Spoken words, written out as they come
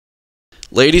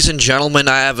Ladies and gentlemen,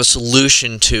 I have a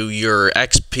solution to your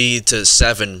XP to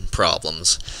 7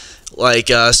 problems. Like,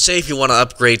 say if you want to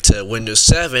upgrade to Windows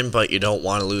 7, but you don't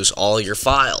want to lose all your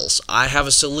files. I have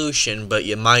a solution, but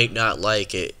you might not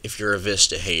like it if you're a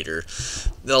Vista hater.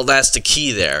 Well, that's the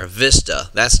key there, Vista.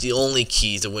 That's the only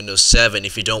key to Windows 7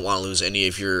 if you don't want to lose any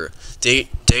of your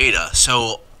data.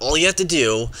 So, all you have to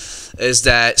do is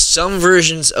that some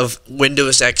versions of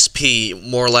Windows XP,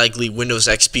 more likely Windows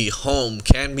XP Home,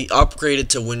 can be upgraded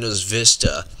to Windows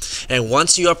Vista. And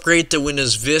once you upgrade to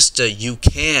Windows Vista, you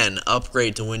can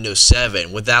upgrade to Windows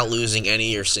 7 without losing any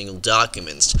of your single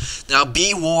documents. Now,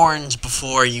 be warned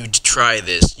before you try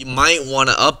this. You might want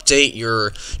to update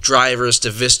your drivers to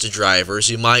Vista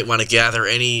drivers. You might want to gather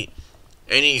any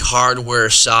hardware,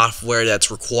 software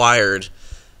that's required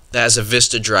that has a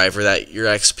Vista driver that your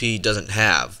XP doesn't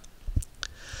have.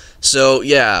 So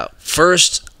yeah,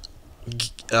 first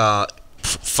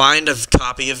find a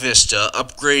copy of Vista,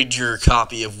 upgrade your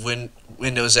copy of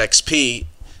Windows XP.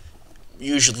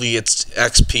 Usually it's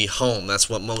XP Home, that's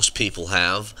what most people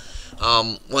have.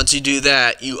 Once you do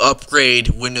that, you upgrade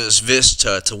Windows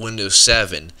Vista to Windows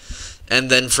 7. And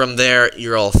then from there,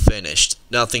 you're all finished.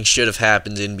 Nothing should have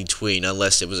happened in between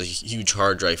unless it was a huge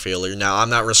hard drive failure. Now, I'm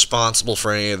not responsible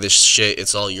for any of this shit.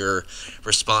 It's all your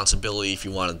responsibility if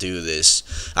you want to do this.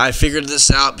 I figured this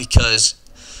out because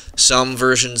some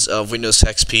versions of Windows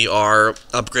XP are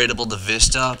upgradable to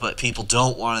Vista, but people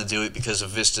don't want to do it because of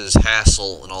Vista's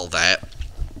hassle and all that.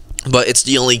 But it's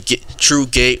the only true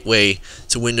gateway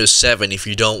to Windows 7 if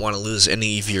you don't want to lose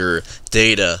any of your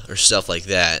data or stuff like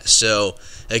that. So,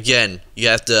 again, you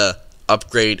have to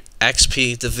upgrade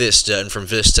XP to Vista and from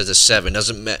Vista to 7.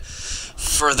 Doesn't matter.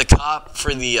 For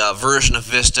the version of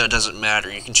Vista, it doesn't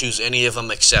matter. You can choose any of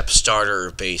them except Starter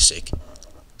or Basic.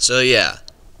 So, yeah.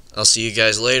 I'll see you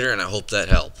guys later, and I hope that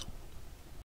helped.